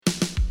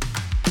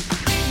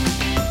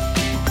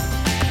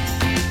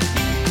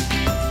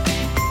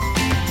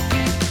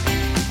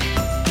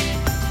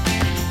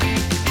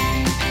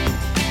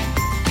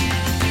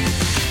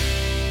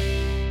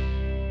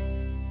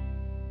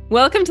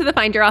Welcome to the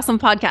Find Your Awesome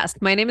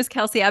podcast. My name is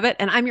Kelsey Abbott,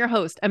 and I'm your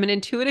host. I'm an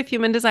intuitive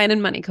human design and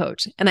money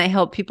coach, and I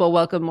help people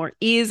welcome more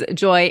ease,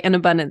 joy, and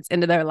abundance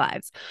into their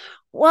lives.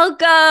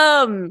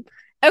 Welcome.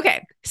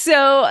 Okay,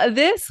 so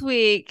this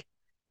week,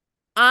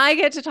 I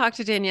get to talk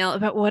to Danielle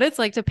about what it's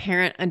like to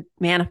parent a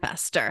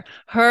manifestor.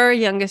 Her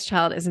youngest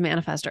child is a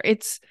manifestor.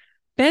 It's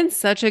been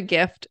such a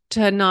gift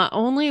to not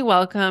only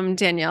welcome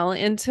Danielle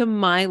into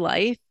my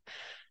life,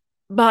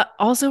 but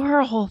also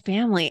her whole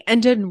family,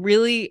 and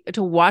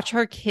to watch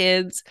her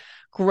kids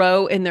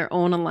grow in their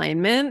own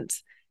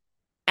alignment.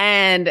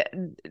 And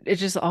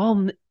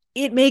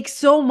it makes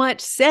so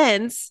much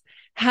sense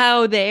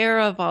how they're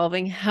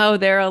evolving, how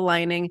they're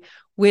aligning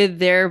with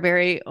their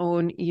very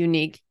own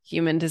unique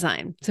human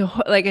design. So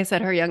like I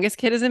said, her youngest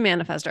kid is a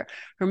manifestor.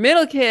 Her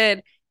middle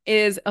kid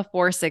is a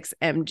 4/6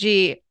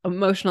 MG,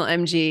 emotional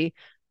MG,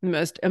 the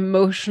most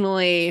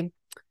emotionally,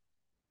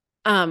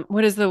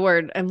 what is the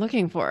word I'm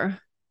looking for?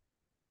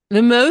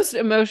 The most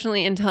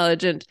emotionally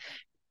intelligent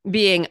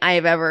being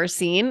I've ever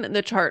seen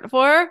the chart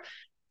for.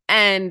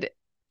 And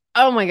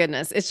oh my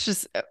goodness,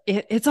 it's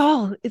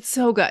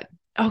so good.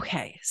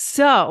 Okay.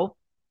 So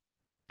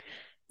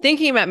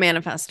thinking about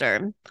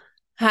Manifestor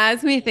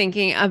has me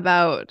thinking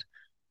about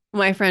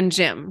my friend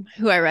Jim,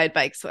 who I ride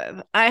bikes with.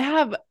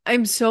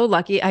 I'm so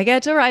lucky. I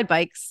get to ride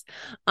bikes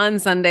on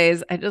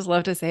Sundays. I just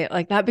love to say it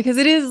like that because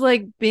it is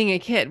like being a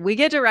kid. We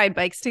get to ride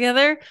bikes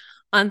together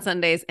on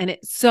Sundays, and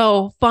it's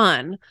so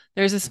fun.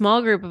 There's a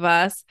small group of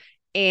us,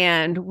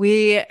 and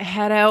we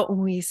head out and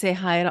we say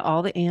hi to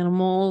all the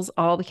animals,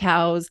 all the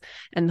cows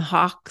and the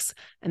hawks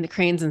and the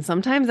cranes, and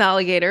sometimes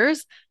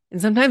alligators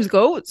and sometimes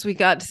goats. We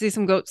got to see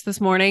some goats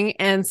this morning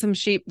and some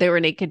sheep. They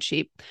were naked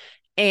sheep.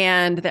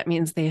 And that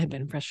means they had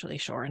been freshly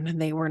shorn, and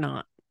they were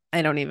not.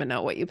 I don't even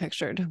know what you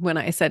pictured when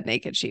I said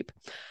naked sheep.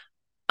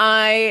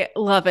 I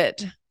love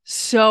it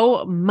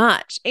so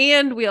much.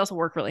 And we also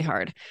work really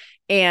hard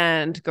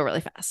and go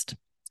really fast.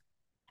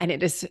 And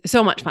it is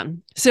so much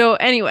fun. So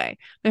anyway,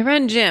 my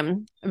friend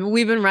Jim,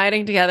 we've been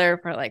riding together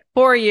for like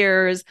 4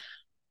 years.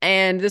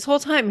 And this whole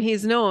time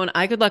he's known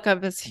I could look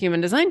up his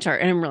human design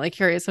chart, and I'm really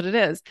curious what it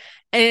is.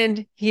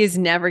 And he's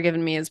never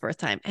given me his birth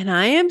time. And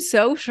I am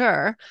so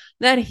sure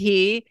that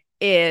he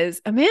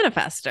is a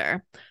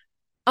manifestor,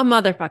 a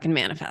motherfucking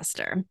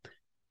manifestor.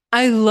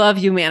 I love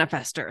you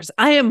manifestors.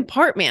 I am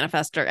part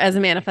manifestor as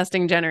a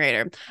manifesting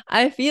generator.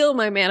 I feel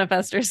my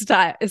manifestor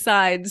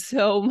side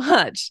so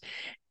much.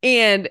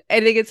 And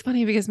I think it's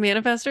funny because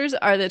manifestors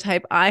are the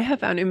type I have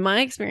found in my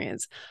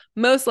experience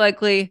most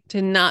likely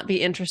to not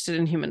be interested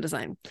in human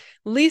design,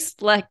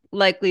 least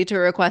likely to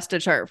request a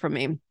chart from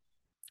me.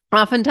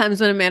 Oftentimes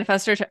when a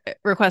manifestor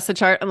requests a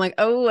chart, I'm like,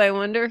 oh, I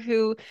wonder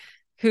who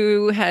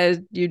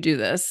had you do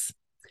this.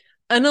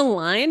 An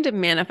aligned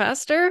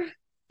manifestor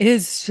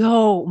is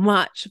so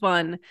much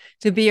fun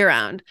to be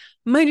around.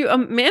 Mind you, a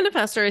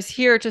manifestor is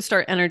here to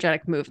start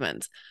energetic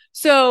movements.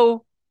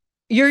 So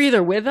you're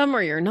either with them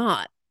or you're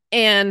not.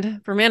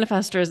 And for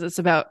manifestors, it's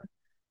about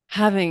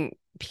having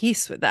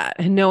peace with that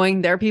and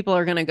knowing their people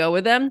are going to go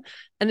with them,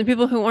 and the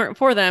people who aren't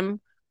for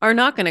them are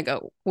not going to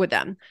go with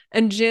them.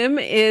 And Jim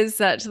is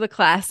such the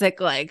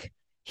classic, like,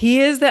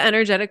 he is the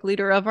energetic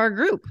leader of our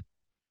group.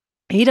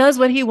 He does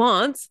what he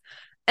wants,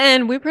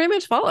 and we pretty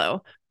much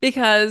follow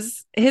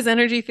because his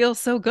energy feels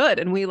so good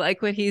and we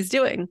like what he's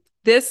doing.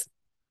 This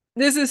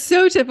is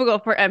so typical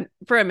for a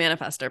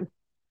manifestor.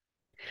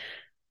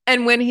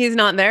 And when he's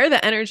not there,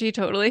 the energy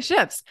totally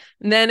shifts.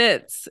 And then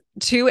it's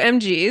 2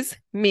 MGs,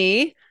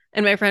 me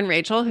and my friend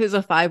Rachel, who's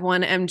a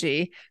 5/1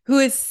 MG, who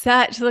is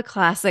set to the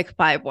classic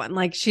 5/1.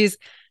 Like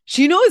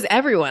she knows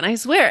everyone. I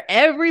swear,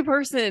 every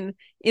person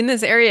in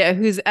this area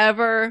who's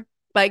ever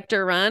biked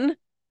or run,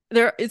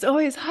 there is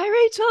always, hi,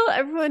 Rachel.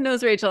 Everyone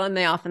knows Rachel, and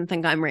they often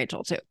think I'm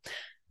Rachel too.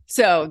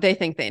 So they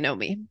think they know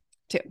me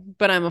too.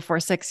 But I'm a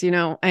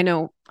 4/6, I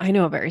know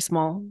a very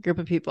small group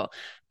of people.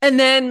 And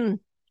then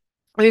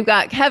we've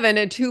got Kevin,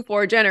 a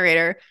 2/4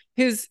 generator,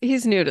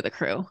 he's new to the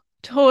crew.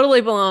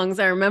 Totally belongs.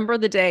 I remember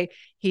the day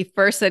he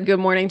first said good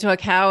morning to a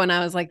cow, and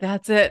I was like,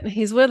 that's it.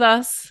 He's with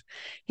us.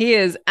 He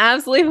is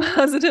absolutely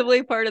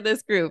positively part of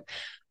this group.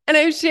 And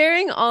I'm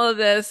sharing all of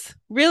this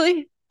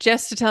really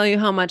just to tell you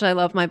how much I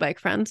love my bike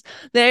friends.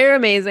 They're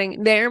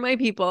amazing. They're my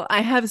people.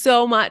 I have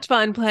so much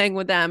fun playing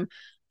with them.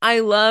 I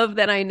love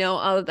that I know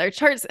all of their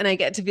charts, and I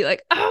get to be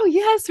like, oh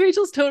yes,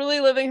 Rachel's totally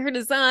living her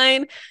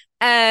design,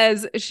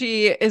 as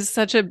she is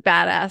such a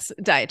badass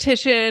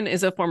dietitian,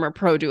 is a former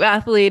pro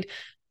duathlete,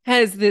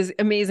 has this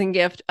amazing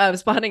gift of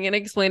spotting and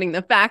explaining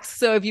the facts.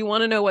 So if you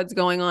want to know what's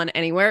going on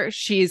anywhere,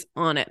 she's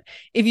on it.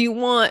 If you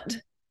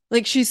want,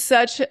 like, she's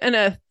such an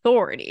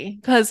authority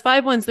because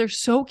 5/1s, they're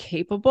so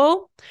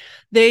capable.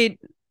 They're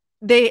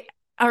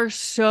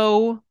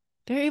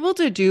able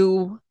to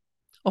do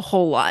a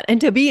whole lot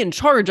and to be in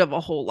charge of a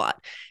whole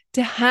lot,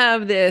 to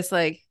have this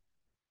like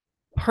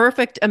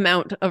perfect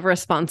amount of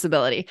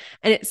responsibility.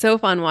 And it's so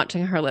fun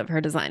watching her live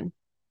her design.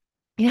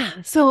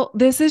 Yeah. So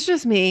this is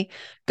just me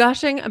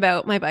gushing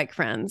about my bike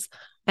friends.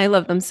 I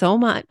love them so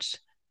much.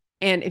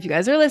 And if you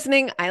guys are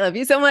listening, I love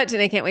you so much,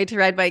 and I can't wait to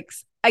ride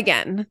bikes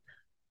again.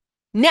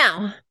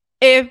 Now,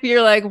 if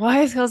you're like,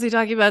 why is Kelsey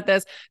talking about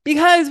this?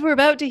 Because we're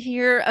about to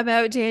hear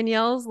about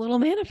Danielle's little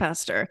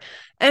manifestor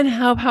and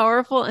how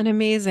powerful and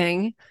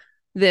amazing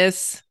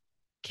this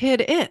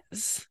kid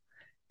is.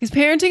 Because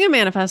parenting a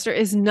manifestor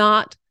is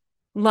not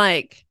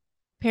like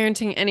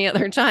parenting any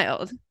other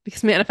child,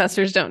 because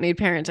manifestors don't need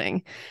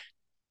parenting.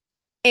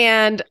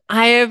 And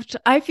I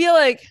feel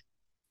like,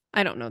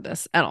 I don't know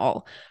this at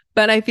all,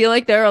 but I feel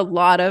like there are a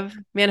lot of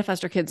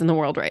manifestor kids in the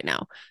world right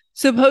now.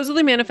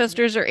 Supposedly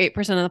manifestors are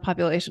 8% of the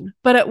population,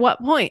 but at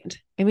what point?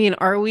 I mean,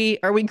 are we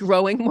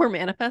growing more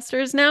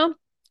manifestors now?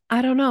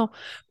 I don't know.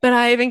 But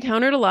I've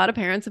encountered a lot of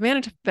parents of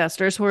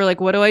manifestors who are like,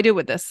 what do I do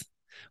with this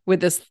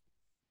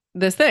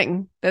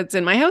thing that's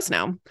in my house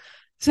now?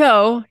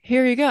 So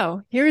here you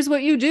go. Here's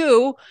what you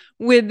do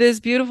with this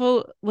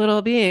beautiful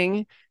little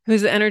being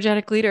who's the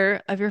energetic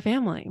leader of your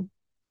family.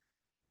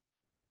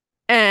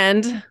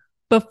 And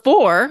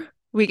before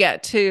we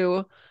get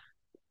to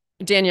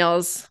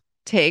Danielle's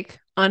take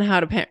on how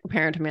to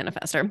parent a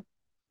manifestor,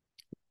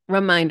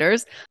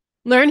 reminders.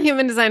 Learn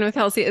Human Design with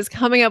Kelsey is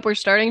coming up. We're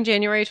starting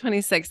January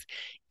 26th.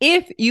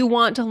 If you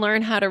want to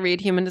learn how to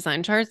read human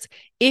design charts,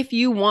 if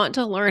you want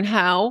to learn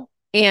how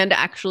and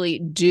actually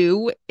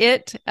do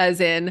it, as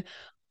in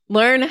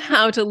learn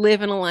how to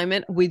live in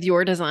alignment with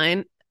your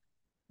design,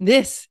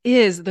 this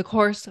is the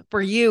course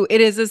for you.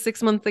 It is a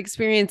 6-month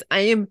experience. I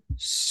am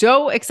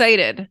so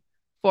excited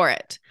for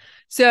it.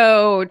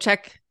 So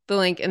check the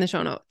link in the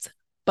show notes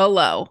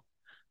below.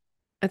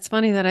 It's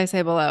funny that I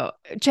say below.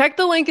 Check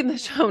the link in the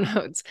show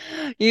notes.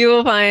 You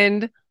will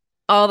find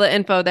all the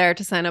info there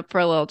to sign up for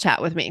a little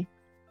chat with me.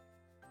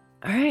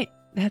 All right,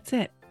 that's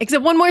it.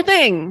 Except one more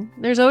thing.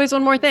 There's always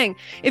one more thing.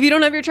 If you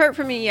don't have your chart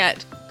for me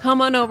yet, come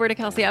on over to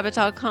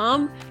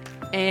kelseyabbott.com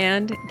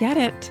and get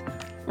it.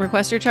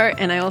 Request your chart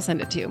and I will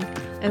send it to you.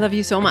 I love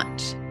you so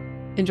much.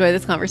 Enjoy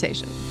this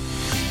conversation.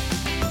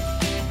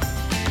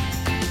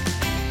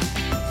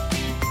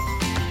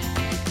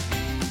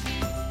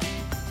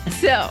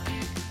 So,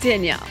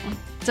 Danielle,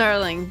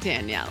 darling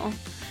Danielle,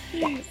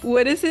 Yes.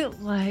 what is it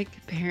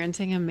like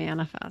parenting a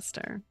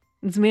manifestor?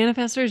 These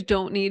manifestors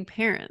don't need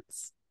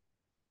parents.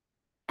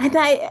 And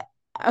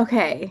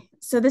okay,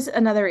 so this is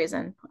another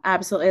reason I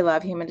absolutely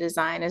love human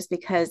design is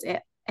because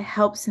it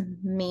helps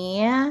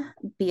me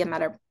be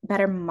a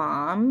better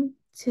mom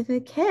to the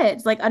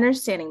kids, like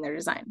understanding their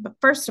design. But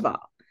first of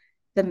all,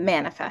 the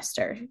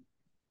manifestor,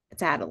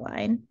 it's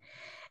Adeline.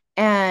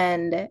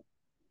 And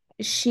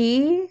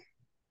she,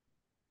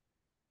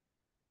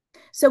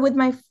 so with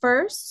my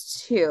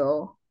first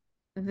two,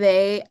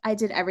 I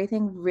did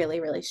everything really,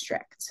 really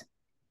strict.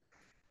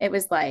 It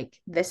was like,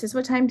 this is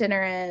what time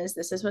dinner is,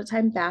 this is what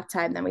time bath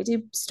time, then we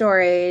do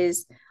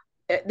stories.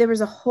 There was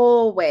a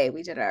whole way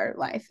we did our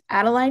life.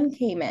 Adeline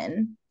came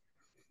in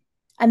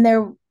and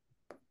there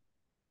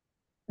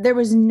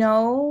was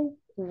no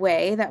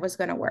way that was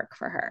going to work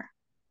for her.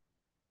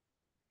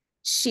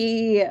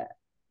 She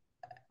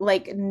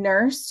like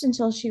nursed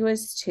until she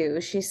was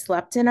 2. She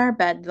slept in our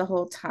bed the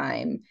whole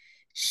time.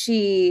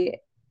 She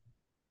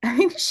I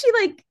think she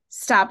like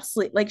stopped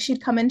sleep. Like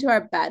she'd come into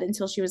our bed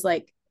until she was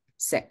like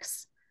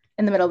 6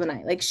 in the middle of the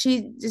night. Like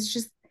she is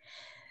just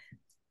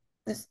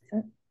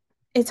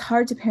it's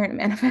hard to parent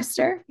a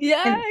manifester.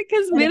 Yeah, And,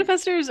 because and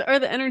manifestors are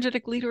the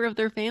energetic leader of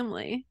their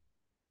family.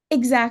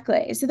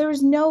 exactly. So there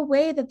was no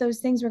way that those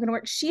things were going to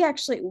work. She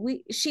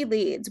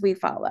leads, we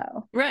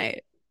follow.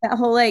 Right. That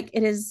whole like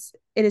it is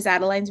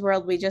Adeline's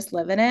world, we just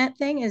live in it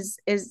thing is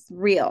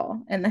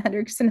real in the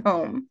Hendrickson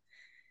home.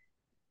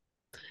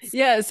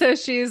 Yeah. So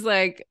she's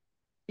like,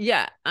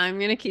 yeah, I'm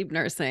going to keep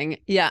nursing.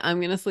 Yeah, I'm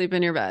going to sleep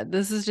in your bed.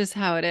 This is just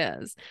how it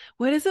is.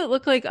 What does it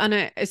look like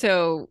on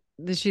so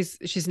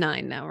she's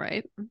 9 now,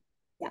 right?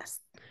 Yes.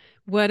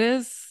 What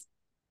is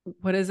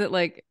it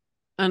like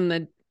on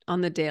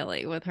the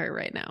daily with her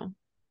right now?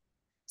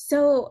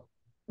 So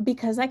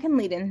because I can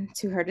lead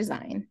into her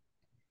design,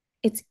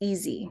 it's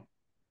easy.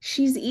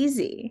 She's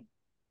easy.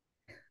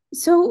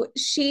 So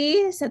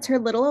she sets her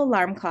little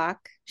alarm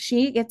clock.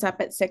 She gets up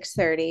at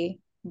 6:30,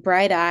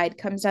 bright-eyed,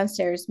 comes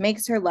downstairs,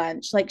 makes her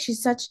lunch. Like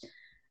she's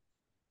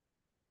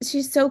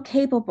so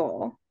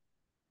capable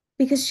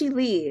because she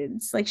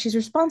leads. Like she's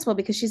responsible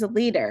because she's a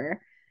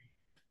leader.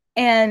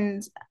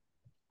 And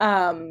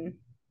um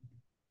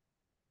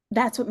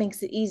that's what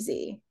makes it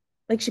easy.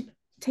 Like she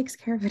takes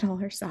care of it all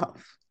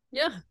herself.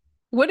 Yeah.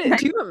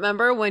 Do you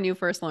remember when you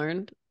first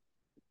learned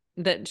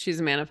that she's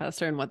a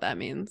manifestor and what that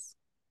means?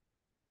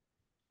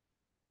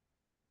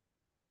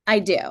 I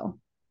do.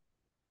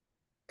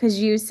 Because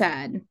you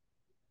said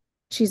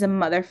she's a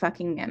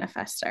motherfucking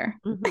manifester.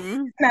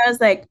 Mm-hmm. And I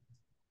was like,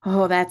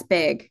 oh, that's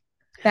big.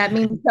 That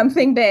means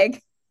something big.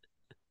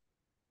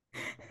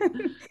 But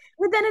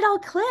then it all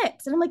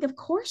clicks. And I'm like, of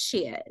course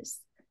she is.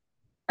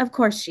 Of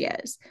course she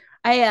is.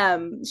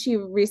 She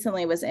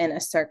recently was in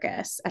a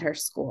circus at her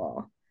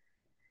school.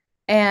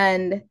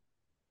 And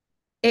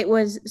it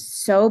was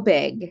so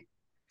big,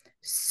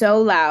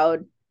 so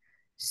loud,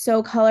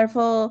 so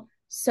colorful,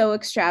 so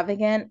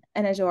extravagant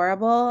and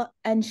adorable.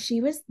 And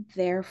she was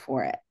there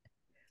for it.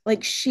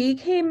 Like she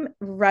came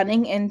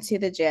running into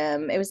the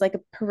gym. It was like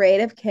a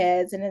parade of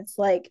kids, and it's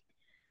like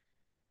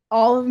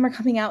all of them are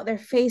coming out their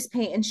face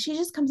paint, and she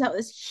just comes out with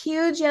this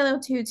huge yellow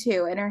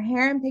tutu and her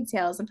hair in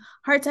pigtails and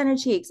hearts on her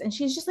cheeks, and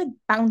she's just like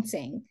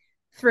bouncing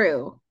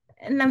through.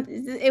 And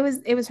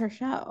it was her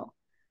show.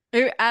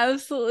 It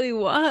absolutely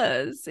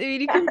was. I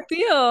mean, you can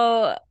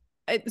feel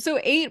so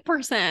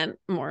 8%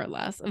 more or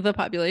less of the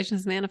population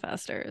is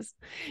manifestors.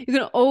 You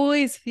can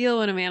always feel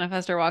when a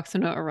manifestor walks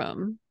into a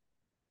room.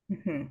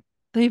 Mm-hmm.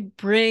 They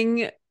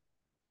bring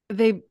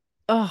they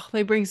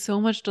they bring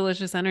so much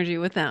delicious energy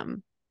with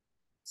them.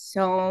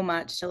 So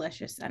much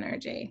delicious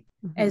energy.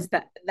 Mm-hmm. Is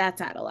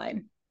that's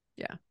Adeline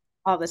Yeah.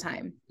 all the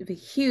time. The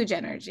huge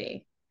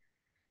energy.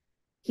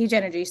 Huge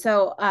energy.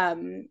 So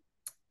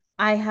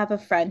I have a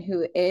friend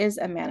who is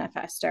a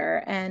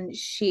manifester, and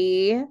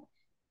she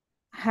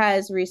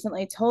has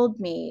recently told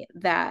me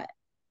that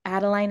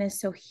Adeline is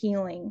so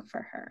healing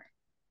for her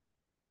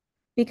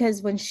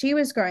because when she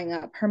was growing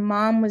up, her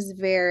mom was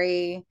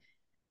very,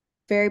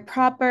 very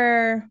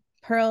proper,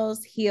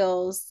 pearls,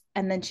 heels,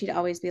 and then she'd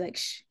always be like,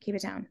 "Shh, keep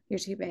it down. You're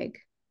too big.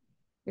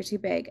 You're too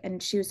big."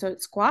 And she was so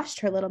it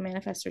squashed her little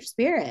manifestor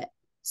spirit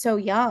so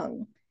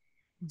young.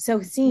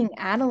 So seeing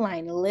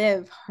Adeline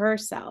live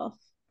herself,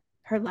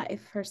 her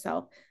life,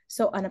 herself,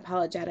 so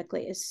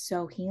unapologetically is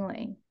so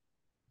healing.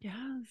 Yes.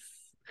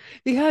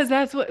 Because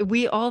that's what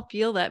we all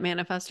feel, that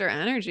manifestor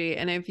energy.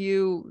 And if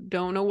you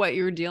don't know what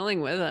you're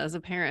dealing with as a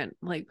parent,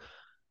 like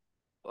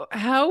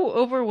how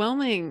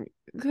overwhelming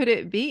could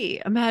it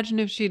be? Imagine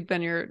if she'd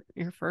been your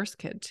first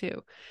kid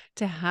too,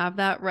 to have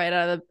that right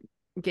out of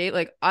the gate.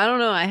 Like, I don't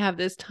know, I have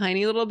this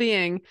tiny little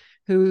being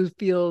who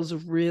feels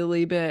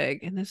really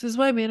big. And this is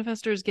why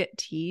manifestors get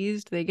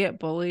teased, they get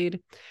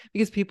bullied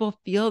because people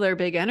feel their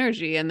big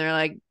energy and they're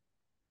like,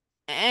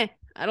 I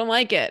don't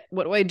like it.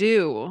 What do I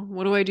do?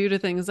 What do I do to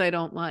things I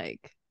don't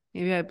like?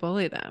 Maybe I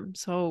bully them.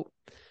 So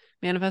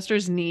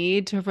manifestors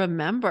need to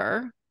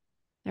remember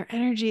their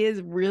energy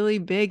is really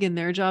big and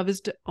their job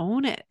is to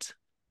own it,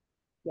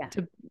 Yeah,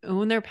 to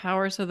own their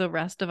power so the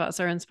rest of us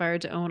are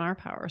inspired to own our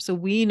power. So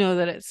we know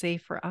that it's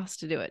safe for us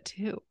to do it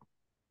too.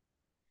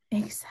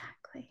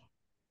 exactly.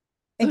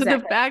 So the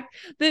Exactly. fact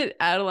that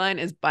Adeline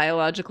is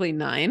biologically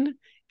 9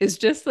 is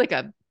just like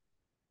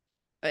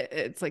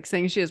it's like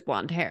saying she has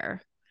blonde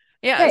hair.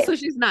 Yeah, Right. so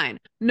she's 9.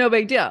 No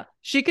big deal.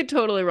 She could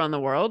totally run the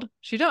world.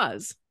 She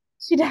does.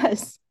 She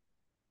does.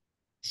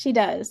 She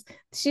does.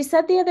 She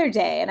said the other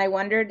day, and I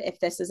wondered if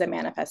this is a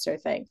manifestor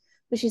thing,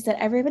 but she said,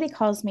 everybody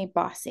calls me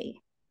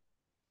bossy.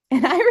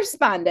 And I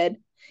responded,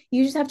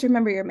 you just have to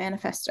remember your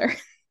manifestor.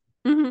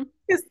 Mhm.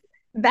 Because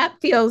that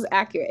feels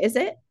accurate. Is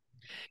it?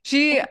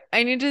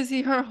 I need to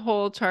see her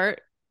whole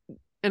chart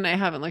and I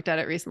haven't looked at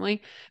it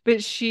recently, but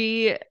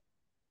manifestors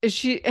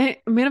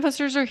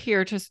are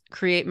here to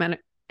create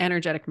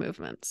energetic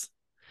movements.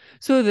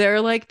 So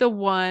they're like the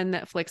one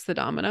that flicks the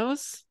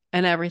dominoes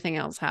and everything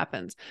else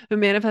happens. But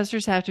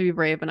manifestors have to be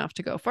brave enough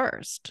to go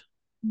first.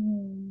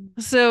 Mm.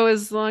 So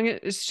as long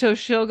as so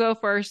she'll go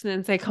first and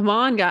then say, "Come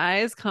on,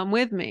 guys, come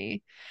with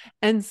me."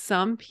 And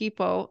some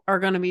people are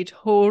going to be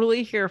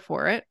totally here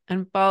for it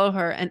and follow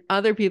her, and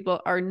other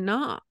people are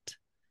not.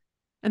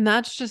 And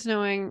that's just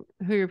knowing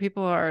who your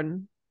people are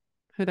and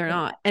who they're Yeah.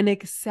 not, and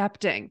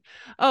accepting,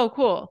 oh,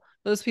 cool.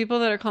 Those people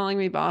that are calling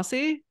me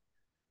bossy,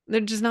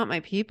 they're just not my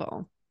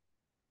people.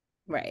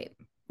 Right.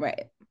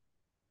 Right.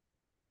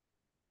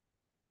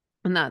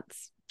 And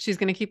she's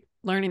going to keep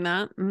learning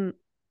that. And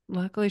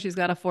luckily, she's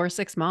got a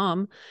 4-6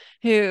 mom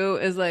who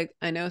is like,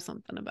 I know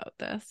something about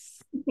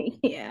this.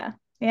 Yeah.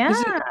 Is,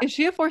 Yeah. is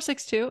she a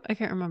 4-6 too? I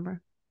can't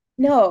remember.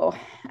 No,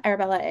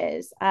 Arabella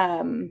is.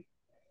 I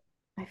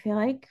feel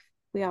like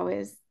we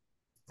always,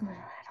 I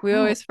We don't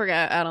know. always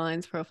forget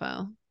Adeline's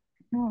profile.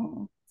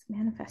 No, it's a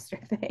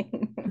manifestor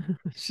thing.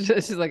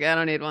 She's like, I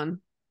don't need one.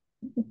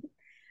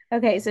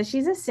 Okay, so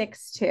she's a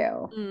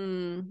 6'2".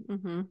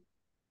 Mm-hmm.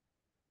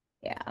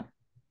 Yeah.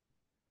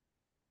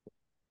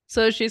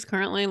 So she's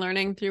currently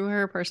learning through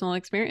her personal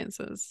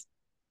experiences.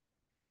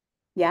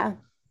 Yeah.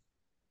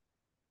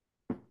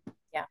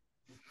 Yeah.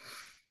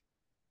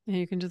 And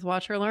you can just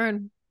watch her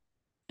learn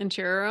and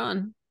cheer her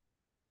on.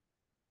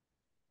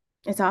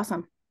 It's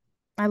awesome.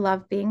 I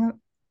love being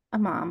a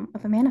mom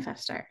of a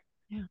manifestor.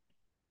 Yeah.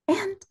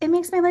 And it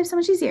makes my life so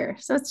much easier.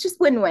 So it's just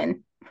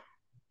win-win.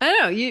 I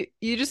don't know. You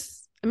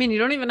just, I mean, you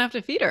don't even have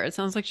to feed her. It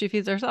sounds like she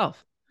feeds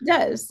herself. It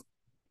does.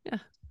 Yeah.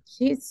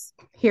 She's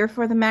here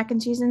for the mac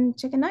and cheese and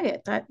chicken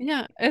nugget. That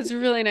Yeah. It's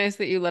really nice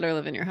that you let her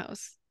live in your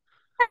house.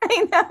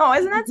 I know.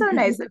 Isn't that so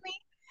nice of me?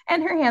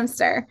 And her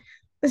hamster.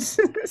 This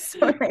is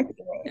so nice of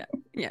me. Yeah.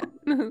 Yeah.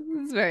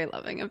 It's very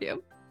loving of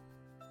you.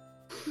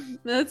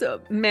 That's a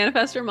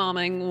manifestor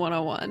momming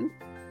 101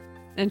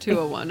 and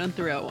 201 and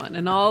 301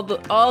 and all the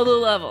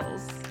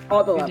levels.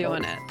 All the You're levels.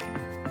 doing it.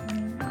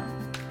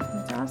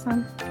 That's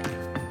awesome.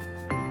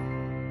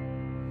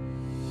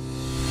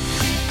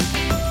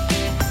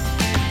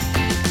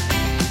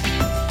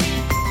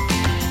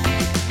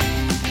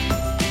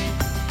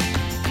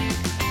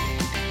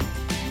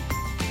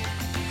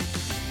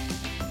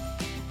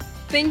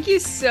 Thank you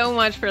so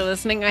much for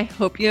listening. I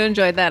hope you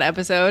enjoyed that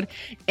episode.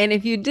 And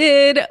if you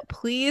did,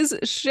 please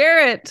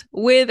share it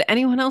with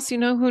anyone else you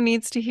know who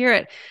needs to hear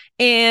it.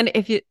 And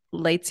if it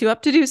lights you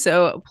up to do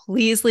so,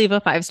 please leave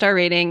a 5-star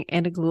rating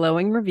and a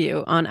glowing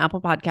review on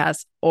Apple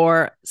Podcasts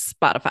or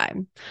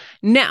Spotify.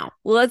 Now,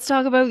 let's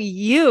talk about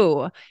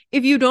you.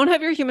 If you don't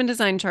have your human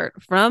design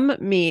chart from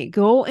me,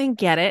 go and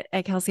get it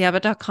at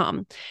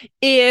kelseyabbott.com.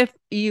 If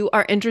you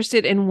are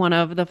interested in one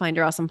of the Find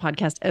Your Awesome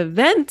podcast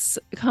events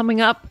coming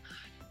up,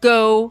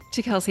 go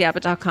to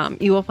kelseyabbott.com.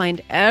 You will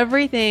find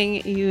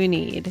everything you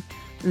need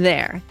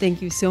there.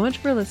 Thank you so much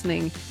for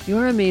listening. You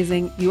are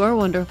amazing. You are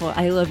wonderful.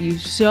 I love you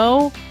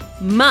so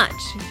much.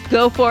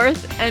 Go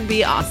forth and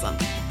be awesome.